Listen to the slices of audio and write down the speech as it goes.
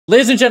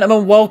Ladies and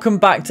gentlemen, welcome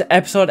back to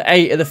episode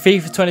 8 of the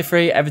FIFA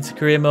 23 Everton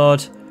career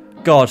mode.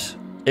 God,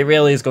 it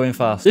really is going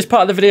fast. This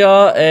part of the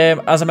video,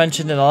 as I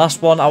mentioned in the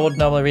last one, I would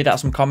normally read out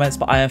some comments,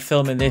 but I am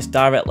filming this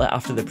directly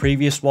after the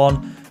previous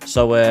one.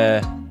 So,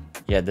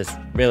 yeah, there's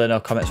really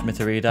no comments for me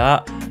to read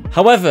out.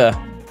 However,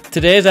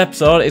 today's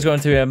episode is going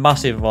to be a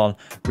massive one.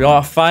 We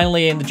are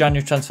finally in the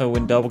January transfer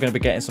window. We're going to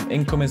be getting some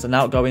incomings and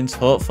outgoings,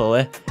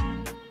 hopefully.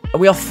 And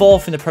we are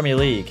 4th in the Premier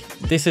League.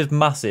 This is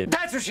massive.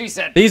 That's what she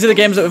said. These are the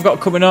games that we've got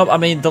coming up. I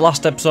mean, the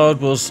last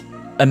episode was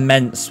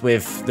immense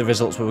with the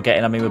results we were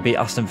getting. I mean, we beat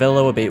Aston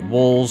Villa, we beat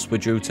Wolves, we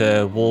drew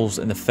to Wolves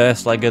in the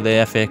first leg of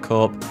the FA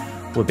Cup,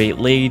 we beat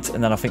Leeds,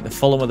 and then I think the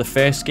Fulham were the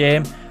first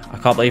game. I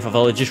can't believe I've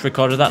only just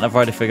recorded that and I've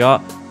already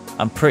forgot.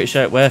 I'm pretty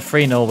sure we're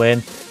 3-0 win.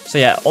 So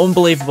yeah,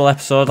 unbelievable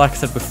episode. Like I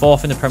said, we're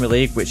 4th in the Premier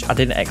League, which I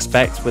didn't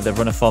expect with the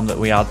run of form that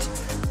we had,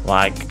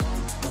 like,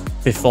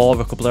 before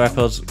a couple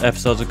of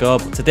episodes ago.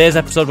 But today's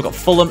episode, we've got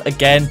Fulham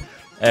again,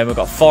 and we've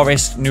got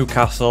Forest,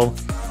 Newcastle,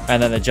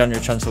 and then the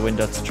January transfer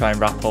window to try and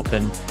wrap up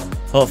and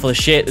hopefully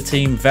shape the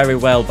team very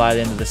well by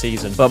the end of the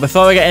season. But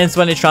before we get into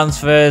any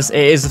transfers,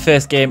 it is the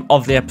first game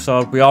of the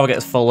episode. We are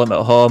against Fulham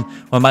at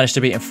home. We managed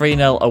to beat them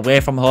 3-0 away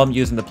from home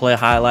using the player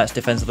highlights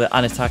defensively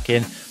and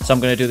attacking. So I'm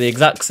going to do the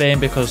exact same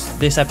because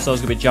this episode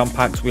is going to be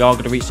jam-packed. We are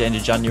going to reach the end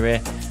of January.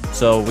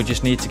 So we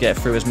just need to get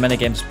through as many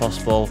games as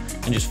possible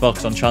and just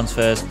focus on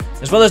transfers,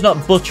 as well as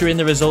not butchering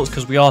the results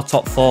because we are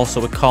top 4, so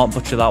we can't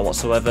butcher that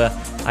whatsoever.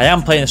 I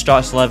am playing the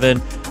Strikers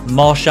 11.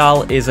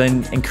 Martial is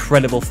in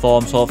incredible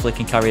form, so hopefully he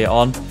can carry it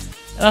on.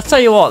 And I'll tell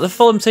you what, the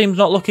Fulham team's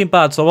not looking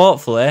bad, so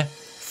hopefully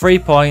 3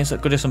 points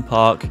at Goodison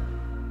Park.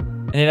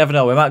 And you never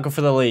know, we might go for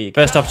the league.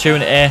 First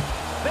opportunity.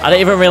 I didn't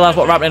even realise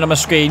what was happening on my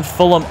screen.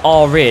 Fulham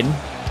are in.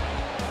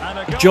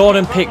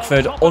 Jordan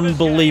Pickford,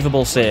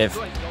 unbelievable save.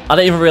 I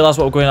didn't even realise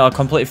what was going on. I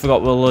completely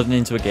forgot we were loading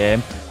into a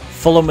game.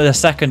 Fulham with a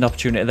second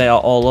opportunity. They are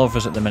all over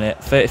us at the minute.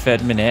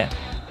 33rd minute.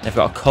 They've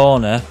got a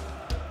corner.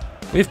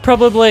 We've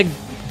probably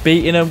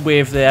beaten them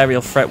with the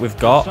aerial threat we've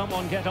got.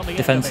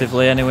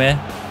 Defensively anyway.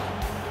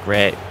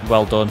 Great.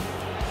 Well done.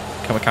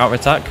 Can we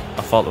counter-attack?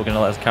 I thought they were going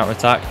to let us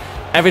counter-attack.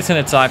 Everton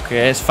attack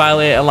here. It's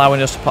finally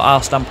allowing us to put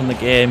our stamp on the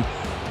game.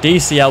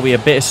 DCL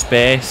with a bit of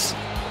space.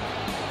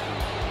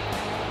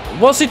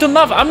 What's he done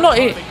that?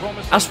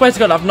 I swear to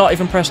God, I've not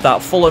even pressed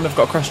that. Fulham have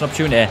got a crossing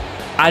opportunity.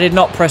 I did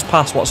not press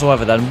pass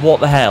whatsoever then. What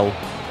the hell?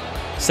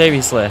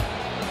 Seriously.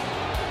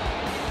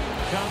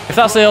 If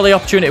that's the only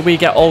opportunity we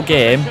get all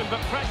game,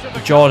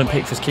 Jordan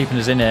Pickford's keeping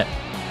us in it.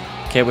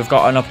 Okay, we've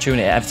got an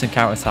opportunity at Everton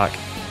counter-attack.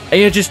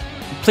 And you just,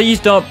 please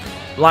don't,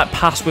 like,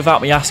 pass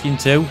without me asking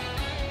to,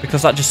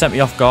 because that just sent me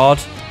off guard.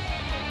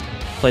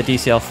 Play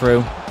DCL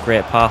through.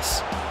 Great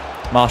pass.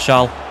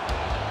 Martial.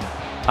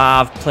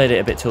 I've played it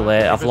a bit too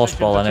late. I've lost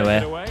ball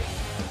anyway.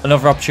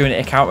 Another opportunity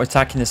to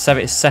counter-attack in the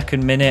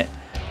 72nd minute.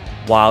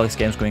 Wow, this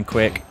game's going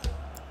quick.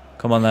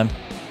 Come on then.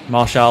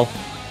 Martial.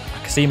 I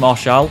can see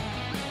Martial.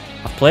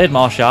 I've played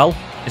Martial.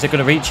 Is it going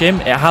to reach him?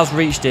 It has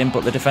reached him,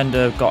 but the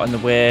defender got in the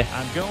way.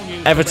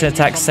 Everton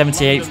attack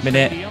 78th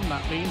minute.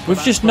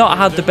 We've just not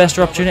had the best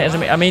opportunities.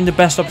 I mean, the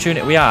best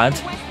opportunity we had,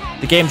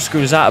 the game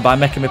screwed us out by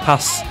making me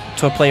pass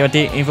to a player I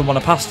didn't even want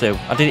to pass to.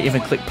 I didn't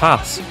even click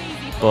pass.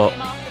 But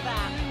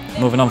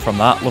moving on from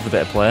that, love a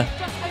bit of play.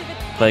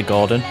 Play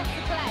Gordon.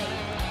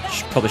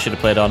 Probably should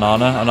have played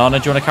Onana.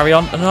 Onana, do you want to carry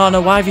on?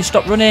 Onana, why have you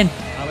stopped running?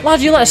 Lad,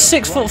 you're like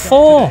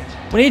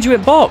 6'4". We need you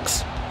at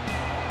box.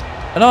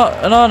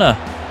 Onana,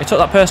 he took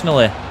that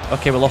personally.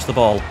 Okay, we lost the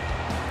ball.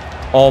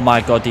 Oh my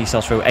God,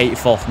 DCL through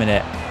 84th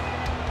minute.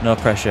 No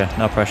pressure,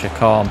 no pressure.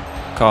 Calm,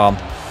 calm.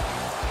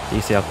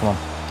 DCL, come on.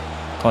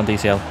 Come on,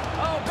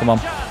 DCL. Come on.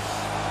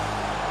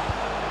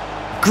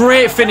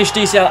 Great finish,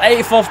 DCL.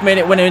 84th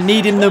minute when we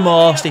need him the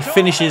most. He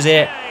finishes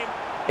it.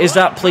 Is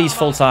that please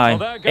full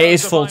time? It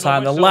is full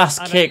time. The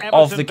last kick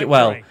of the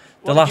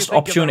the last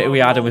opportunity we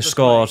had and we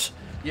scored.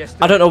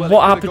 I don't know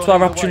what happened to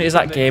our opportunities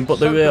that game, but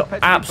they were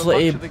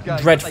absolutely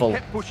dreadful.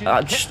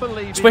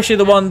 Especially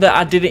the one that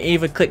I didn't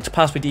even click to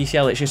pass with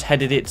DCL. It just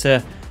headed it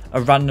to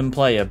a random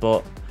player.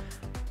 But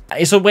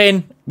it's a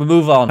win. We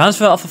move on.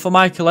 Transfer offer for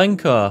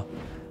Michaelenko.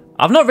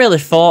 I've not really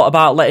thought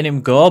about letting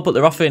him go, but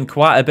they're offering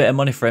quite a bit of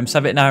money for him.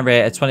 79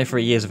 rated,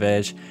 23 years of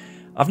age.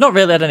 I've not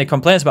really had any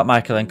complaints about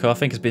Michaelenko. I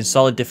think he's been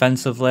solid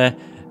defensively.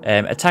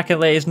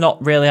 Attackingly, he's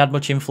not really had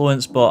much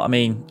influence, but I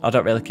mean, I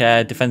don't really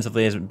care.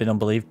 Defensively, he's been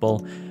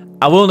unbelievable.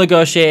 I will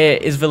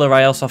negotiate his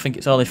Villarreal, so I think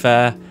it's only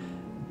fair,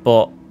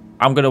 but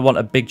I'm going to want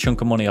a big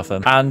chunk of money off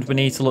him. And we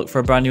need to look for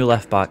a brand new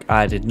left-back.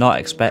 I did not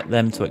expect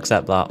them to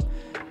accept that.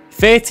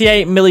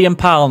 £38 million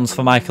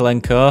for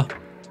Michaelenko.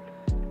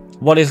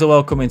 What is the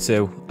world coming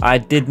to? I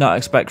did not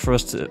expect for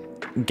us to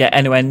get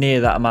anywhere near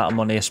that amount of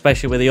money,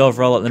 especially with the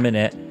overall at the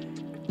minute.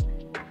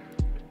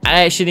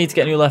 I actually need to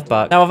get a new left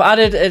back. Now, I've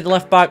added a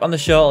left back on the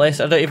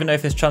shortlist. I don't even know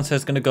if this transfer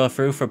is going to go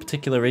through for a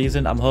particular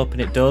reason. I'm hoping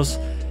it does.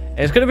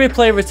 It's going to be a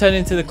player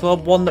returning to the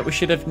club, one that we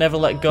should have never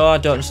let go. I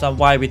don't understand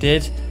why we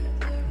did.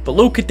 But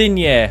Luca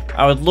Digne,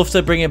 I would love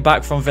to bring him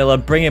back from Villa,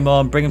 bring him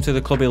home, bring him to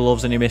the club he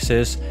loves and he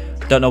misses.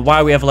 Don't know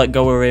why we ever let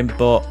go of him,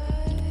 but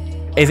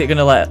is it going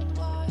to let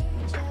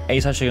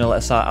he's actually going to let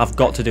us out. I've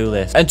got to do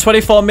this. And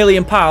 £24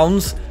 million,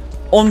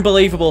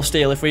 unbelievable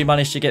steal if we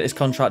manage to get this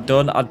contract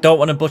done. I don't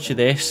want to butcher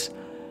this.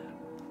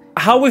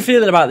 How are we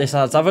feeling about this,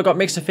 lads? I've got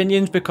mixed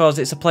opinions because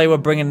it's a player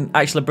we're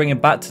actually bringing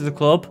back to the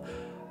club.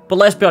 But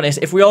let's be honest,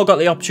 if we all got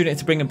the opportunity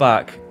to bring him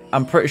back,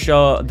 I'm pretty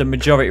sure the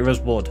majority of us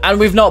would. And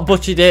we've not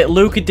butchered it.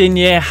 Luca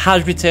Digne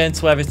has returned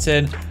to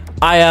Everton.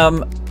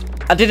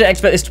 I didn't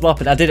expect this to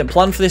happen. I didn't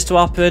plan for this to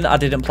happen. I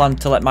didn't plan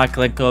to let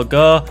Mykolenko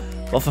go.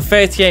 But for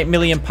 £38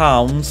 million,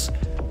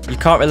 you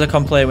can't really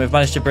complain. We've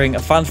managed to bring a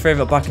fan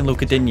favourite back in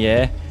Luca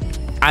Digne.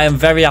 I am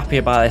very happy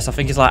about this. I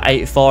think he's like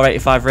 84,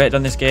 85 rated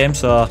on this game.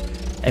 So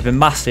it'd be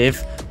massive.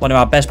 One of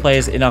our best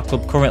players in our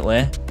club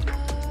currently.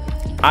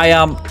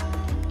 I'm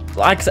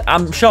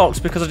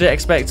shocked because I didn't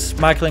expect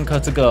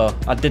Mykolenko to go.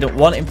 I didn't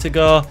want him to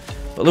go.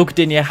 But Luca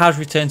Digne has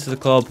returned to the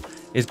club.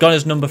 He's gone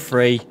as number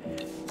 3.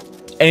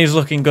 And he's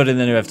looking good in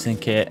the new Everton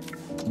kit.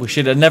 We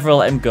should have never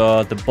let him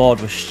go. The board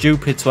was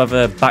stupid to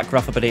ever back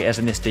Rafa Benitez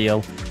in this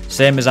deal.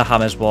 Same as a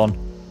Hammers one.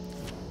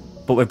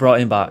 But we brought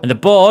him back. And the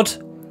board,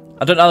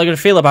 I don't know how they're going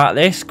to feel about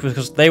this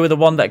because they were the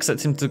one that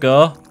accepted him to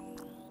go.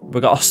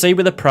 We got a C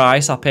with the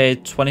price. I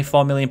paid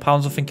 £24 million, I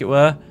think it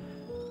were.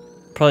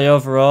 Probably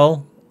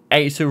overall.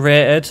 82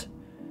 rated.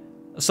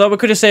 So we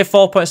could have saved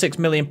 £4.6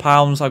 million.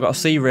 I got a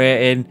C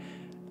rating.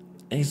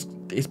 He's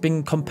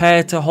been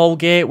compared to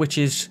Holgate, which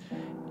is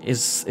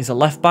a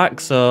left back,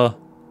 so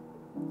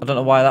I don't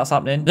know why that's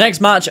happening. The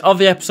next match of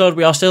the episode,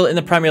 we are still in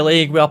the Premier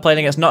League. We are playing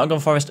against Nottingham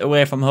Forest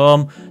away from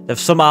home. They've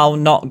somehow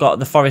not got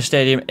the Forest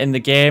Stadium in the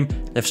game.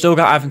 They've still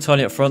got Ivan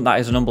Toney up front. That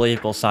is an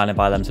unbelievable signing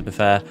by them, to be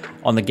fair,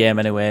 on the game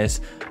anyways.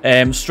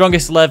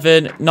 Strongest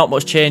 11, not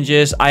much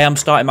changes. I am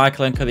starting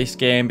Mykolenko this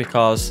game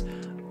because,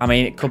 I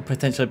mean, it could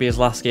potentially be his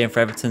last game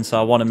for Everton, so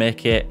I want to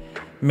make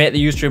the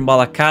use of him while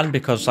I can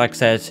because, like I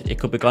said, it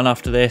could be gone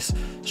after this.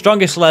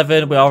 Strongest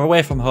 11, we are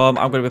away from home.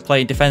 I'm going to be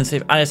playing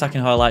defensive and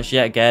attacking highlights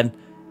yet again.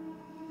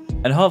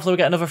 And hopefully we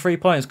get another 3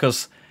 points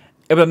because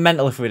it would be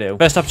mental if we do.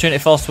 First opportunity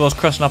falls to us,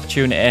 crossing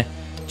opportunity.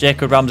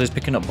 Jacob Ramsey's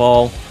picking up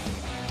ball.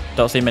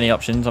 Don't see many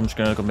options. I'm just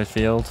going to go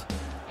midfield.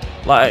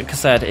 Like I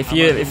said, if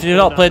you've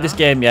not played this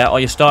game yet or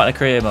you're starting a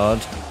career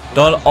mode,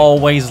 don't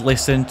always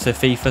listen to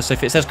FIFA. So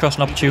if it says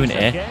crossing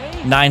opportunity,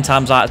 9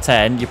 times out of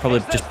 10, you're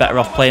probably just better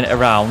off playing it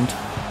around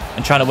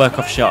and trying to work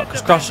off shot.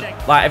 Because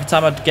every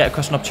time I get a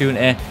crossing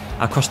opportunity,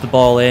 I cross the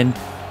ball in.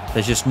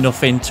 There's just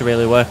nothing to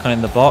really work on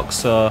in the box,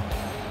 so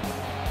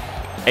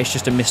it's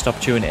just a missed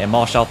opportunity.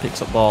 Marshall picks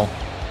up ball.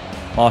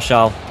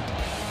 Marshall.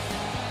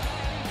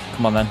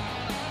 Come on then.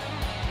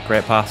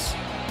 Great pass.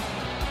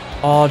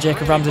 Oh,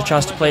 Jacob Ramsey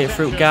tries to play it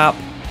through gap.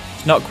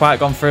 It's not quite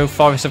gone through.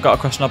 Forest have got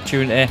a crossing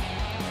opportunity.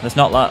 Let's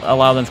not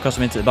allow them to cross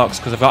them into the box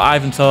because they've got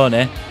Ivan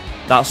Toney.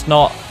 That's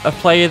not a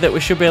player that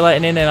we should be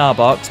letting in our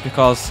box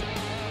because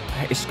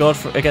he scored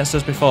against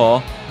us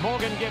before.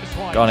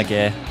 Go on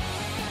again.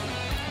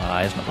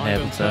 He's not been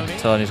able to.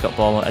 Tony's got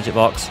ball on the edge of the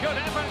box.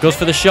 Goes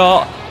for the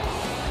shot.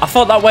 I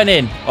thought that went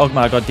in. Oh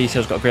my god,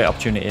 DCL's got a great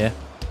opportunity here.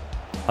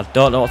 I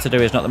don't know what to do.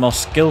 He's not the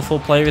most skillful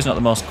player. He's not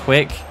the most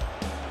quick.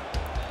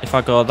 If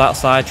I go that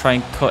side, try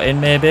and cut in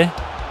maybe.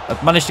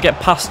 I've managed to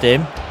get past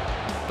him.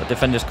 But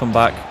defenders come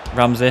back.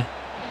 Ramsey.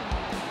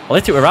 I'll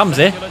hit it with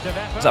Ramsey.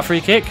 Is that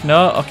free kick?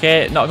 No?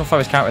 Okay, Nottingham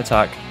Forest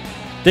counter-attack.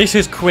 This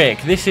is quick.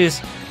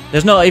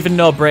 There's not even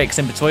no breaks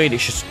in between.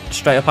 It's just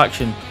straight up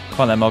action.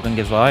 Come on then, Morgan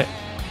gives white.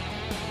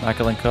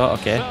 Mykolenko,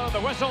 okay.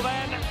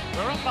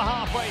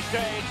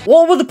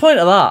 What was the point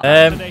of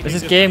that?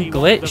 Is this game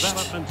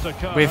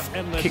glitched? We've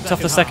kicked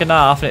off the second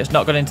half and it's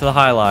not gone into the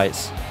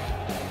highlights.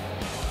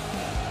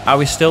 Are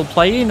we still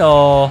playing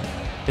or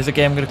is the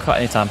game going to cut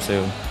anytime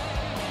soon?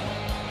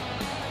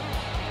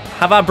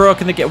 Have I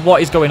broken the game?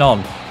 What is going on?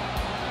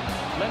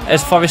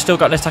 Has Forest still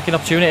got an attacking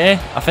opportunity?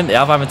 I think they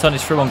have. Ivan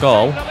Toney's through on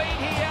goal.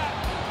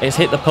 It's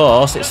hit the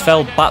post. It's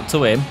fell back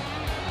to him.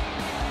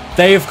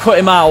 They've cut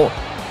him out.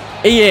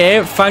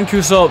 EA, thank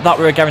you so. That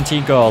were a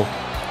guaranteed goal.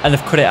 And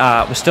they've cut it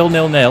out. We're still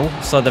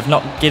 0-0. So they've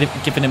not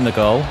given him the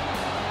goal.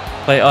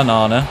 Play it on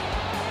Arna.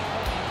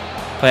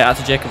 Play it out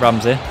to Jacob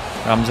Ramsey.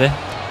 Ramsey.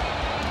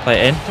 Play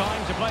it in.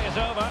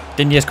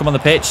 Digne's come on the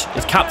pitch.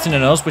 He's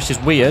captaining us, which is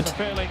weird.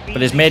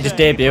 But he's made his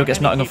debut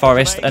against Nottingham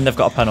Forest and they've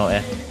got a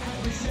penalty.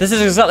 This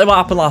is exactly what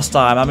happened last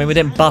time. I mean, we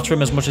didn't batter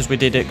him as much as we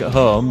did at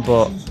home,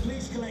 but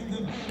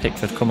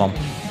Pickford, come on.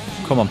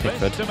 Come on,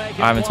 Pickford.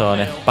 Ivan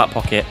Toney, back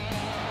pocket.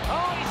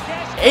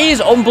 He's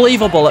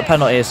unbelievable at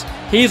penalties.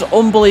 He's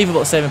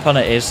unbelievable at saving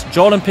penalties.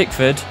 Jordan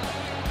Pickford,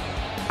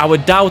 I was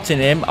doubting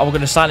him. I was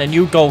going to sign a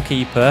new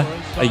goalkeeper,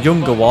 a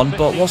younger one,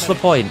 but what's the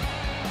point?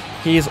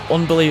 He is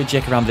unbelievable.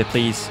 Jacob Ramsey,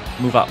 please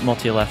move up more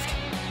to your left.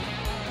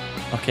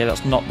 Okay,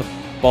 that's not the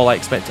ball I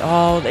expected.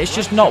 Oh, it's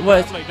just not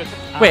worth.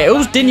 Wait,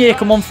 who's Digne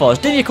come on for? Has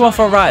Digne come on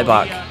for a right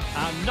back?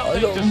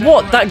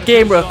 What? That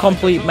game were a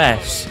complete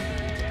mess.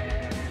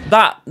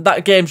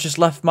 That game's just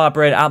left my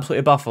brain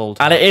absolutely baffled.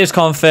 And it is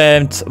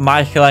confirmed,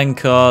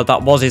 Mykolenko,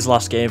 that was his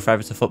last game for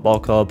Everton Football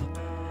Club.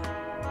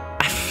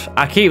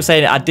 I keep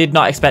saying it, I did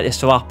not expect this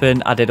to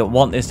happen. I didn't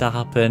want this to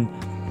happen.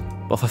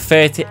 But for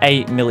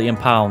 £38 million,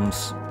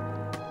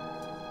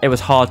 it was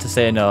hard to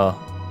say no.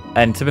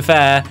 And to be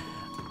fair,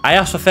 I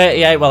asked for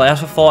 38. Well, I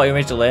asked for 40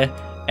 originally,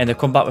 and they've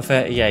come back with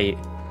 38.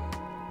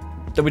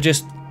 They were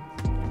just...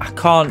 I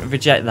can't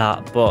reject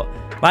that, but...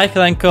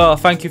 Michaelenko,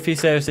 thank you for your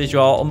services.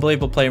 You're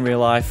unbelievable playing real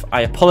life.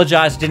 I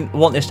apologise. I didn't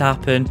want this to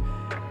happen.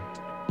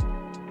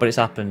 But it's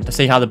happened. I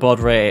see how the board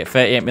rate it.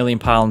 £38 million,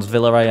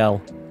 Villarreal.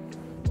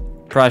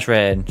 Price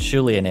rating,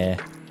 surely an A.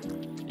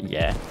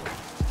 Yeah.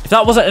 If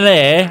that wasn't an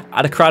A,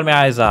 I'd have cried my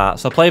eyes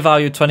out. So play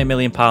value, £20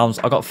 million.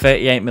 I got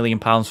 £38 million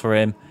for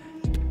him.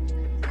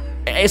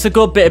 It's a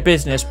good bit of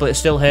business, but it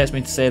still hurts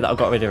me to say that I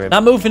got rid of him.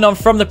 Now moving on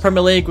from the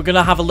Premier League, we're going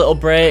to have a little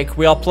break.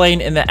 We are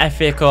playing in the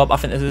FA Cup. I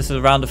think this is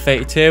a round of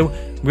 32.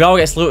 We are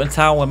against Luton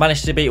Town. We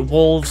managed to beat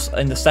Wolves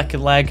in the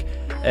second leg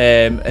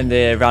in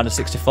the round of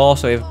 64.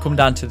 So we've come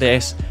down to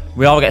this.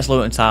 We are against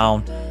Luton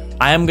Town.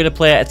 I am going to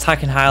play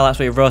attacking highlights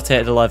with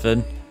rotated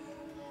 11.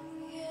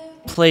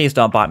 Please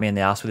don't bite me in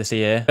the ass with this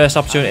here. First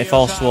opportunity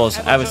falls to us.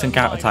 Everton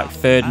counter-attack,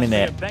 3rd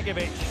minute.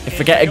 If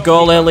we get a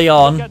goal early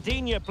on,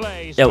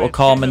 it will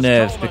calm my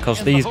nerves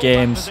because these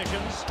games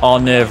are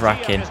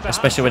nerve-wracking,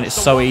 especially when it's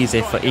so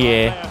easy for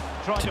EA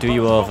to do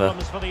you over.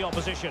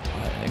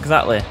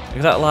 Exactly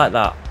like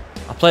that.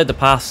 I played the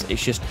pass, it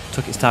just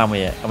took its time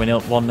with it. Are we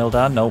 1-0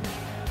 down? Nope.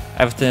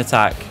 Everton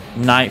attack,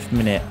 9th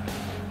minute.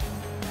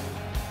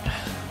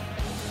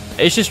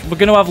 It's just, we're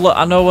going to have,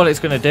 I know what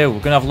it's going to do. We're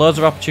going to have loads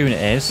of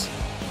opportunities.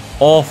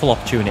 Awful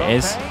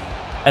opportunities,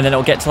 and then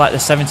it'll get to like the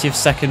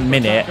 72nd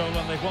minute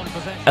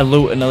and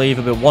Luton will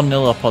either be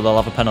 1-0 up or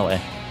they'll have a penalty.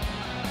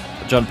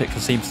 But John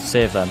Pickford seems to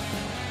save them.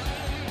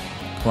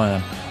 Come on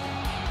then.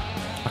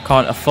 I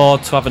can't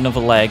afford to have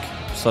another leg,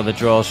 so the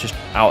draw's just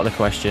out of the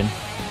question.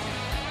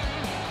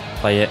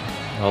 Play it.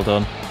 Well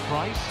done.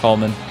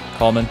 Coleman.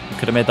 You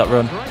could have made that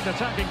run.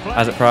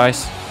 Isaac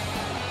Price.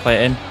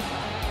 Play it in.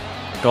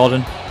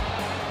 Gordon.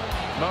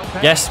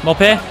 Yes,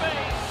 Mopé.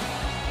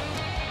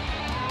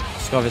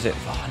 Score is it?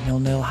 Oh,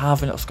 0-0.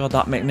 Have we not scored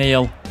that,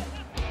 McNeil?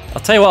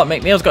 I'll tell you what,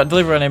 McNeil's got a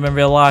delivery on him in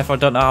real life. I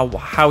don't know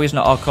how he's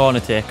not our corner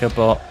taker,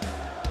 but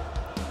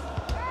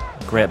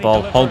great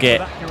ball.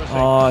 Holgate.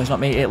 Oh, he's not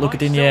made it. Look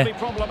at Digne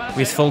with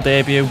his full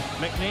debut.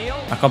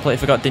 I completely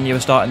forgot Digne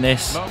was starting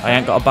this. I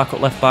ain't got a backup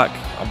left back.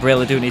 I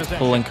really do need to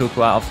pull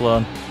Nkunku out of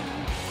loan.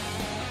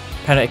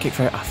 Penalty kick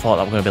for it. I thought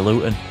that was going to be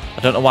Luton. I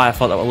don't know why I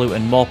thought that was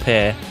Luton.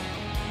 Mopé,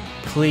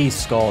 please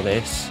score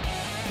this.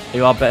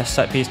 You are best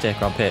set piece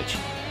taker on pitch.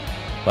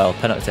 Well,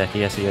 penalty taker,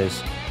 yes he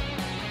is.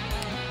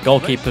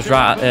 Goalkeeper's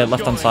right at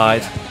left hand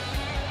side.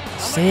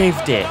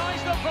 Saved it.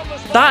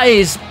 That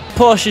is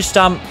postage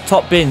stamp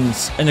top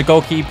bins, and the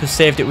goalkeeper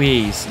saved it with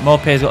ease.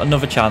 Mopé's got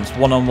another chance,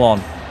 1-on-1,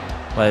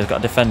 where he's got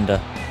a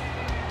defender.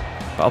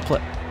 But I'll play.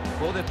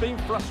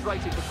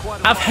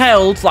 I've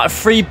held like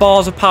 3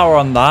 bars of power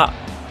on that,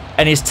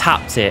 and he's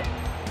tapped it.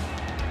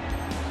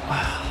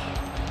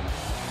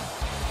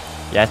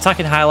 Yeah,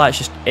 attacking highlights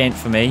just ain't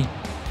for me.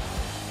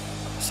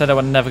 Said I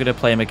was never going to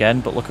play him again,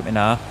 but look at me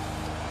now.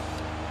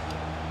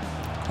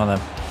 Come on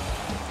then.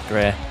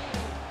 Gray.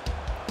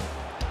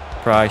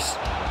 Price.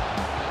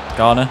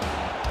 Garner.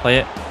 Play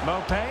it.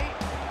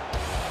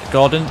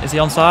 Gordon, is he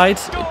onside?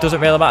 It doesn't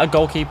really matter.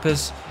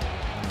 Goalkeepers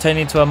turn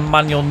into a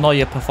Manuel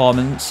Neuer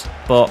performance,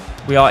 but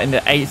we are in the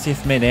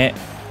 80th minute.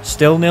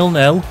 Still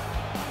 0-0.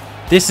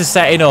 This is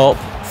setting up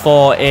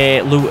for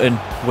a Luton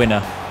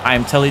winner. I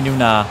am telling you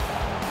now.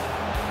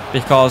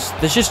 Because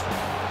there's just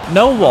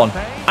no one.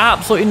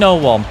 Absolutely no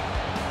one.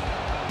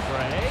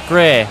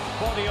 Gray.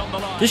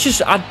 This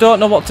just, I don't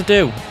know what to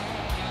do.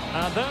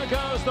 And there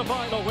goes the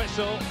final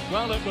whistle.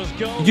 Well, it was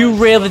goal. You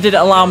really didn't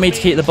allow me to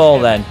keep the ball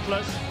then.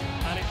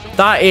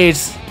 That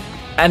is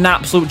an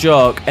absolute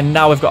joke. And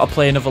now we've got to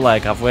play another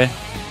leg, have we?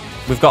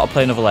 We've got to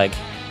play another leg.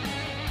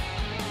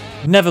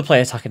 Never play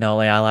attacking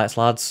only highlights,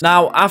 lads.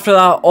 Now, after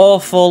that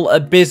awful,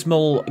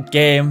 abysmal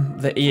game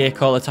that EA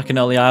call attacking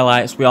only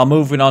highlights, we are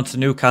moving on to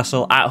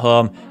Newcastle at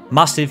home.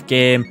 Massive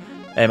game.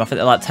 I think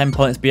they're like 10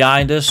 points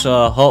behind us,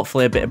 so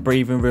hopefully a bit of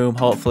breathing room.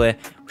 Hopefully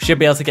we should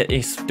be able to get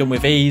this done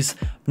with ease.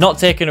 I'm not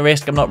taking a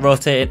risk. I'm not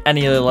rotating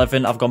any of the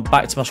 11. I've gone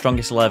back to my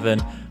strongest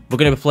 11. We're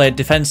going to be playing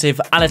defensive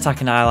and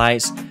attacking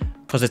highlights,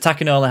 because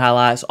attacking only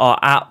highlights are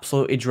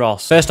absolutely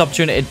dross. First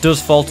opportunity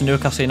does fall to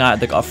Newcastle United.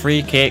 They've got a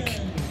free kick.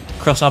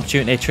 Cross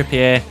opportunity,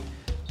 Trippier.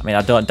 I mean,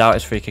 I don't doubt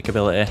his free kick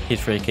ability. His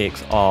free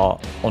kicks are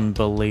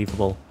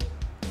unbelievable.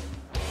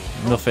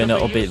 Nothing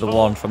that'll beat the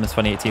one from the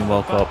 2018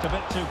 World Cup.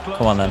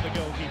 Come on then.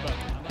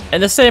 In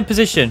the same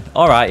position.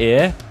 Alright,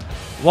 yeah.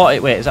 What?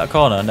 Wait, is that a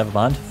corner? Never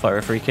mind. Thought it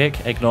was a free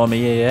kick. Ignore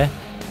me, yeah.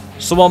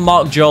 Someone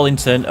marked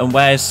Joelinton, and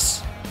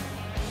where's...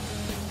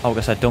 Oh, I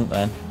guess I dunk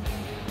then.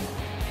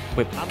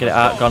 Whip, get it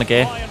out. Gone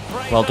again.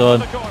 Well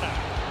done.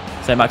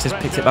 St. Maxi's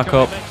picked it back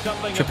up.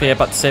 Trippier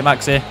back to St.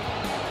 Maxi.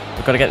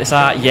 We've got to get this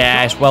out.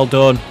 Yes, well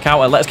done.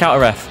 Counter. Let's counter,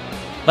 ref.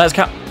 Let's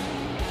count.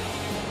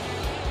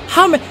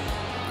 How many...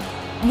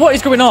 What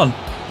is going on?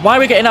 Why are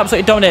we getting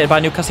absolutely dominated by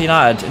Newcastle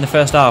United in the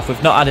first half?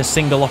 We've not had a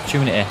single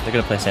opportunity. They're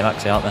going to play St.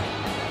 Maxi, aren't they?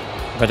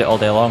 I've read it all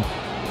day long.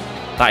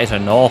 That is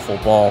an awful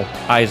ball.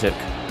 Isaac.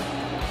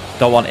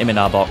 Don't want him in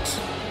our box.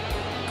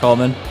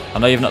 Coleman. I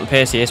know you've not the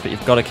paciest, but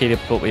you've got to keep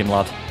up with him,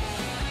 lad.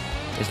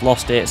 He's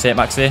lost it. St.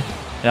 Maxi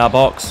in our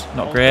box.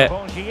 Not great.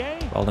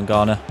 Well done,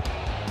 Garner.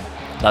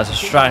 That's a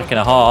strike and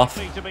a half.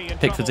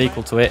 Pickford's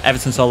equal to it.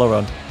 Everton solo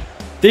run.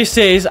 This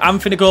is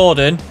Anthony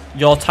Gordon.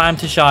 Your time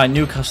to shine.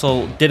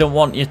 Newcastle didn't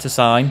want you to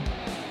sign.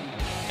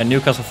 And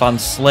Newcastle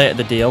fans slated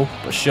the deal.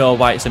 But sure,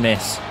 why it's a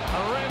miss.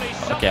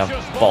 Okay,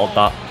 I've bottled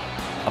that.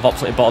 I've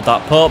absolutely bottled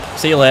that. Pope,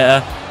 see you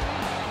later.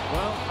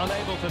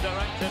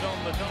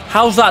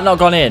 How's that not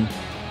gone in?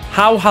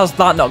 How has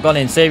that not gone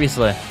in?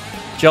 Seriously.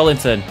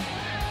 Jolinton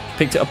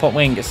picked it up on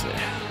wing.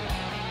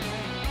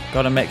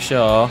 Got to make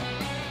sure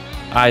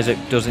Isaac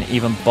doesn't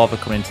even bother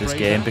coming into this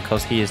game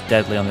because he is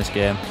deadly on this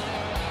game.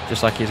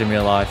 Just like he is in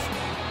real life.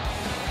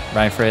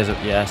 Ryan Fraser,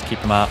 yes, keep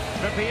him out.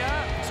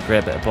 It's a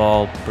great bit of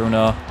ball.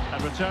 Bruno.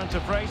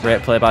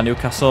 Great play by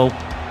Newcastle.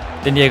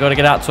 Didier got to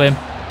get out to him.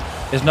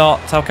 Is not.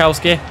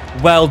 Tarkowski.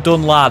 Well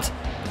done, lad.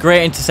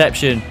 Great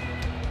interception.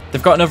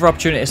 They've got another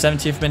opportunity at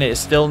 70th minute. It's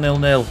still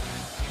 0-0.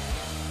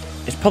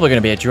 It's probably going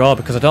to be a draw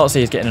because I don't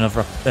see he's getting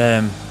another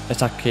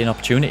attacking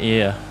opportunity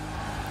here.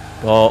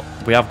 But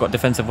we have got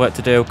defensive work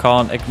to do.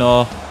 Can't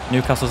ignore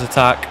Newcastle's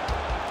attack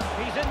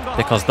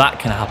because that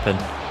can happen.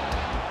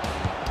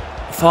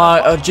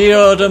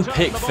 Jordan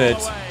Pickford,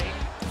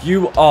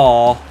 you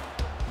are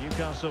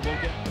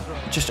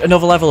just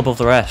another level above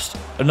the rest.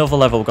 Another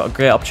level. We've got a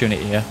great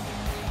opportunity here.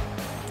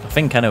 I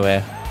think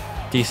anyway.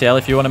 DCL,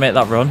 if you want to make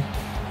that run,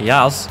 he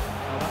has.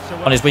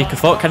 On his weaker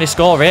foot, can he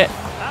score it?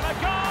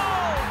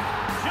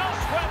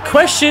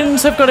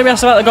 Questions have got to be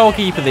asked about the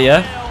goalkeeper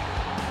there.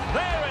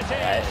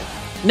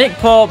 Nick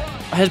Pope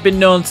has been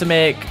known to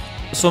make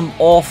some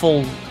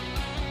awful,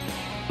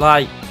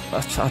 like,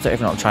 I don't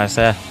even know what I'm trying to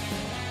say.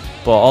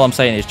 But all I'm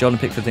saying is Jordan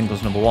Pickford's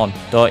England's #1.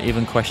 Don't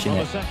even question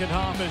it.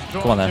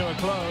 Come on then.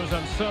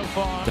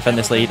 Defend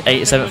this lead.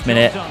 87th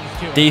minute.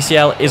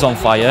 DCL is on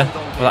fire.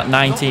 We're at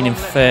 19 in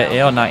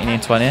 30 or 19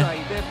 in 20.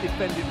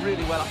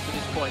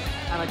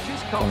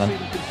 Come on then.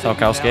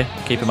 Tarkowski.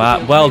 Keep him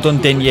out. Well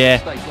done, Didier.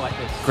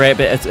 Great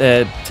bit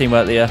of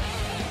teamwork there.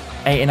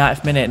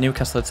 89th minute.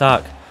 Newcastle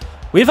attack.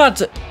 We've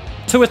had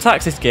 2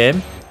 attacks this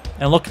game.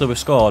 And luckily we've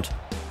scored.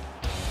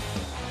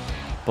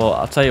 But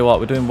I'll tell you what.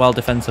 We're doing well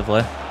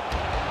defensively.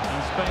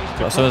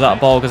 But as soon as that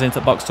ball goes into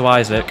the box to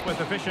Isaac,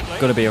 it's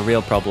going to be a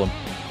real problem.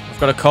 We've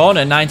got a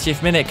corner,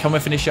 90th minute. Can we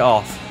finish it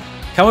off?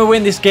 Can we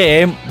win this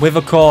game with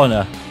a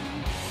corner?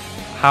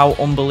 How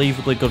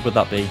unbelievably good would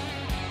that be?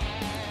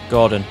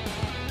 Gordon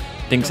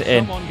dinks it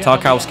in.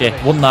 Tarkowski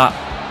won that.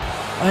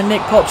 And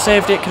Nick Pope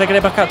saved it. Can I get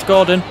it back out to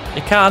Gordon? He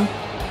can.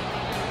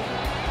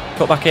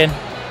 Cut back in.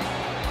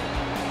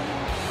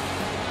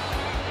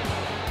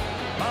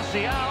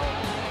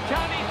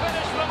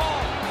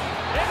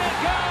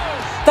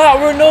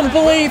 That were an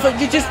unbelievable.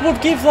 You just would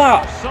give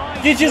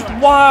that. You just,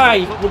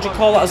 why would you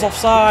call that as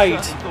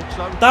offside?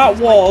 That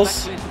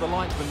was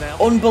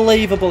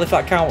unbelievable if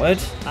that counted.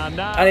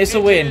 And it's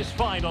a win.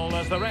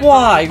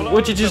 Why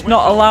would you just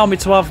not allow me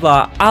to have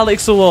that?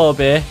 Alex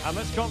Iwobi.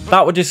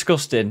 That was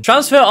disgusting.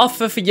 Transfer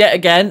offer for yet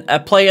again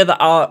a player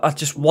that I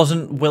just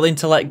wasn't willing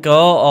to let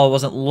go or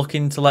wasn't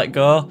looking to let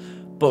go.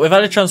 But we've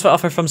had a transfer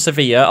offer from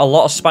Sevilla. A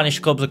lot of Spanish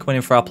clubs are coming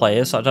in for our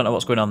players, so I don't know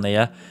what's going on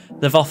there.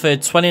 They've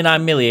offered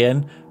 29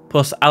 million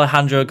plus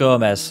Alejandro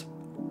Gomez.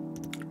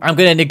 I'm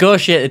going to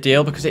negotiate the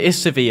deal because it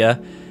is Sevilla.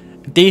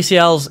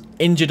 DCL's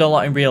injured a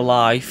lot in real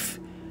life.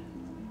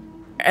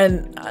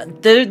 And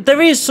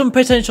there is some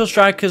potential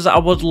strikers that I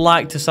would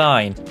like to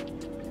sign.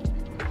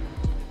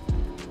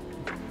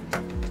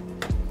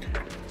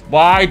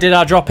 Why did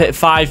I drop it at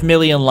 5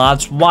 million,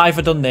 lads? Why have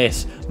I done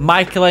this?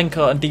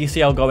 Michaelenko and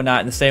DCL going out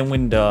in the same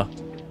window.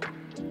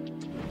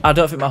 I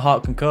don't think my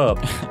heart can cope.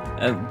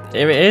 And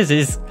here it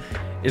is.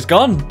 It's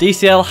gone.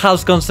 DCL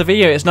has gone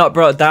Sevilla. It's not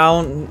brought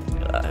down.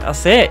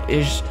 That's it.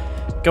 He's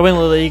going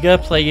La Liga,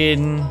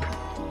 playing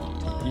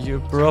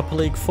Europa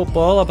League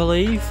football, I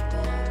believe.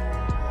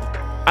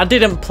 I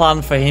didn't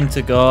plan for him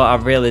to go. I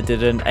really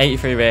didn't.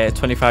 83 rated,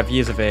 25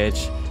 years of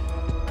age.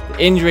 The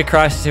injury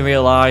crisis in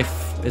real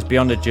life is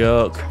beyond a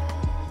joke.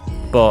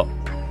 But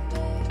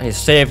he's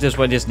saved us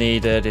when he's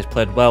needed. He's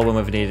played well when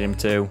we've needed him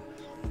to.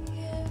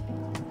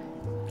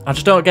 I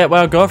just don't get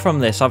where I go from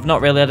this. I've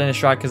not really had any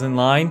strikers in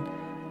line.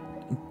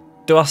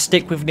 Do I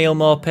stick with Neil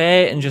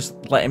Maupay and just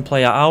let him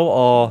play it out,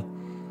 or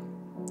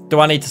do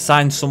I need to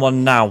sign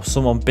someone now,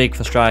 someone big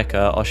for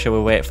striker, or shall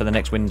we wait for the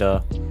next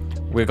window?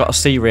 We've got a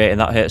C rating,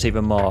 that hurts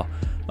even more.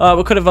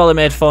 We could have only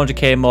made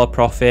 400k more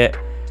profit.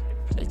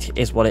 It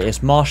is what it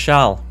is.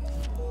 Martial.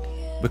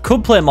 We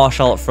could play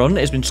Martial up front.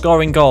 He's been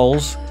scoring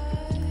goals.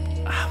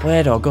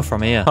 Where do I go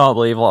from here? I can't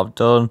believe what I've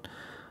done.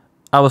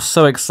 I was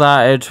so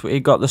excited. He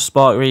got the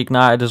spark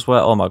reignited as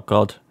well. Oh my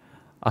god.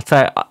 I'll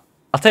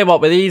tell you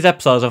what, with these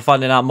episodes, I'm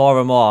finding out more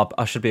and more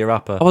I should be a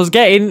rapper. I was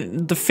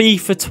getting the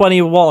FIFA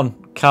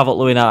 21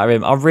 Calvert-Lewin out of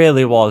him. I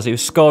really was. He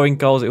was scoring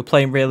goals. He was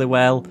playing really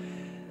well.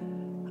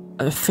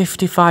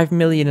 55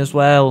 million as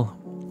well.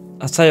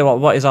 I'll tell you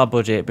what is our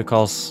budget?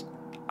 Because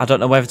I don't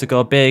know whether to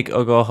go big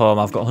or go home.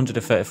 I've got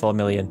 134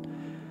 million.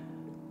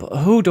 But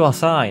who do I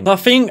sign? So I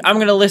think I'm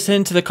going to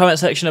listen to the comment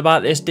section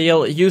about this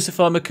deal.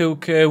 Youssoufa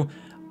Moukoko.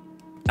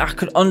 I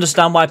could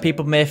understand why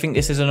people may think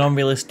this is an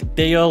unrealistic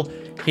deal.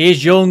 He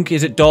is young,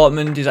 he's at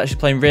Dortmund, he's actually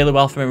playing really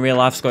well for him in real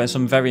life, scoring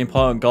some very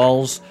important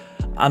goals.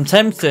 I'm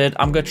tempted,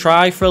 I'm going to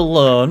try for a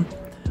loan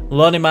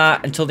him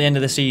out until the end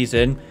of the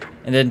season,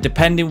 and then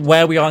depending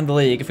where we are in the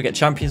league, if we get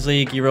Champions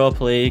League,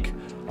 Europa League,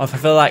 or if I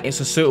feel like it's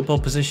a suitable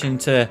position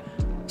to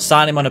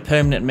sign him on a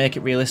permanent and make it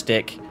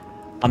realistic,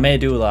 I may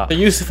do that. So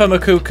Youssoufa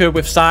Moukoko,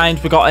 we've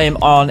signed. We got him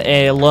on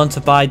a loan to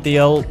buy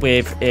deal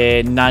with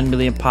a £9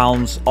 million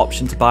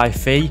option to buy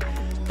fee.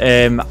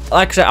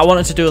 Like I said, I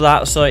wanted to do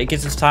that so it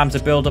gives us time to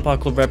build up our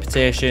club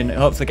reputation,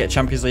 hopefully get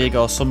Champions League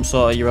or some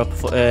sort of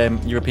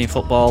European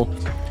football,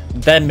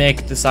 then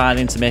make the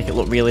signing to make it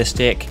look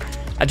realistic.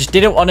 I just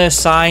didn't want to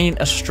sign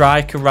a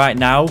striker right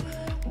now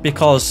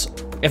because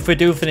if we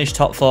do finish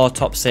top 4,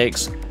 top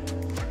 6,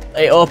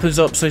 it opens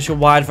up such a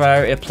wide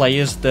variety of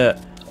players that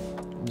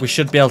we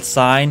should be able to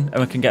sign and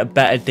we can get a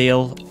better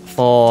deal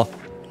for...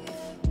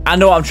 I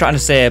know what I'm trying to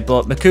say,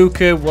 but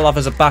Moukoko will have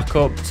as a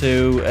backup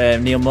to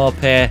Neil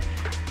Maupay,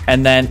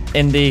 and then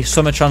in the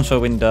summer transfer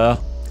window,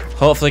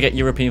 hopefully get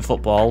European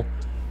football,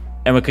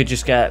 and we could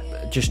just get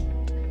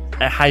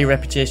a higher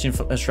reputation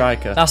for a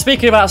striker. Now,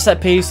 speaking about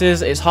set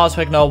pieces, it's hard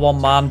to ignore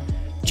one man.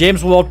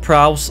 James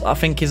Ward-Prowse, I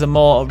think, is a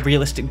more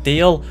realistic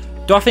deal.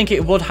 Do I think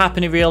it would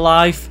happen in real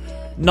life?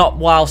 Not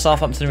while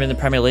Southampton are in the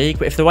Premier League,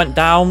 but if they went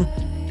down,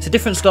 it's a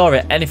different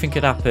story. Anything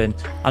could happen.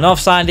 I know I've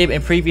signed him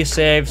in previous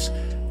saves,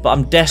 but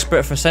I'm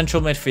desperate for a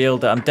central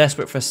midfielder. I'm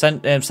desperate for a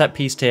set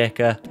piece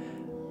taker.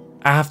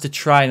 I have to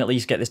try and at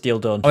least get this deal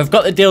done. We've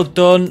got the deal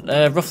done,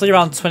 roughly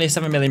around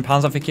 £27 million, I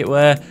think it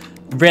were.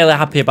 Really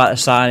happy about the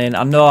signing.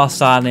 I know I'll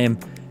sign him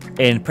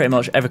in pretty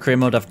much every career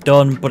mode I've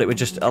done, but it was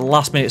just a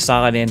last minute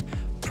signing.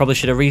 Probably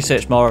should have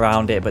researched more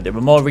around it, but it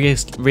was a more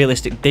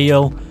realistic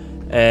deal.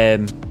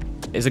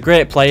 He's a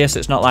great player, so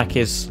it's not like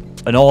it's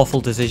an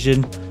awful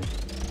decision,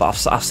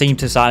 but I've seemed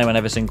to sign him on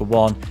every single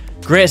one.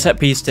 Great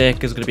set piece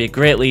taker, is going to be a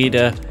great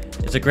leader.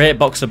 He's a great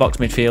box-to-box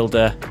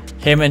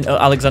midfielder. Him and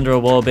Alexander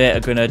Iwobi are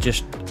going to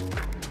just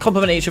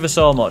complement each other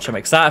so much. I'm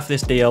excited for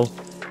this deal.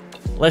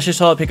 Let's just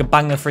hope he can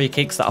bang the free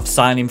kicks that I've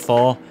signed him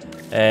for.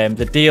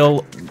 The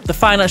deal, the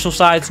financial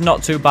side's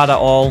not too bad at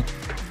all,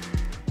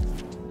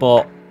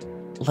 but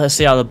let's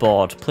see how the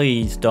board.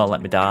 Please don't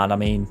let me down. I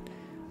mean,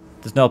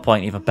 there's no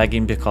point even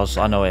begging because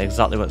I know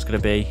exactly what it's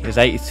going to be. Is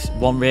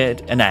 81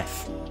 rated? An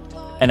F.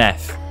 An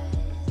F.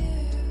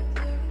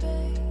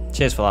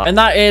 Cheers for that. And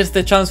that is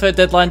the transfer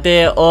deadline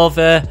day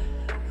over.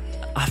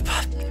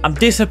 I'm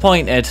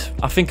disappointed.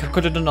 I think I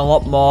could have done a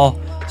lot more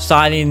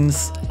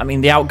signings. I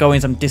mean, the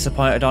outgoings I'm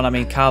disappointed on. I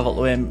mean,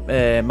 Calvert-Lewin,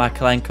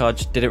 Michaelenko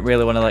just didn't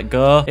really want to let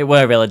go. It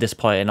were really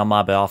disappointing on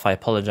my behalf. I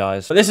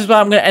apologise. But this is where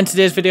I'm going to end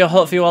today's video.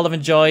 Hopefully you all have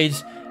enjoyed.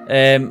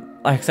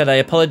 Like I said, I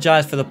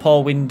apologise for the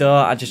poor window.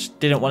 I just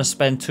didn't want to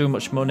spend too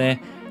much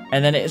money.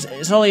 And then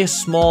it's only a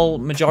small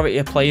majority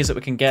of players that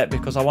we can get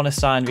because I want to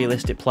sign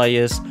realistic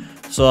players.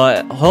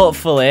 So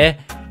hopefully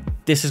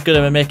this is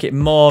going to make it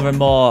more and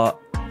more...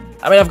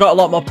 I mean, I've got a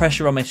lot more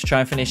pressure on me to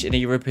try and finish in a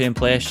European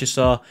place, just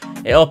so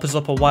it opens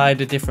up a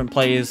wider different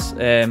players,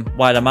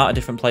 wide amount of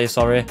different players,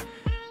 sorry.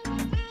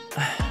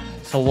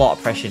 It's a lot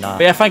of pressure now.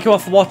 But yeah, thank you all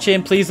for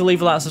watching. Please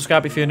leave a like and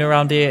subscribe if you're new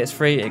around here. It's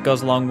free, it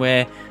goes a long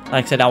way.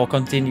 Like I said, I will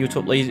continue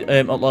to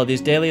upload these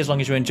daily as long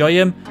as you enjoy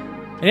them.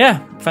 And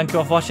yeah, thank you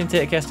all for watching.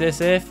 Take care, stay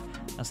safe,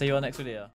 and see you on the next video.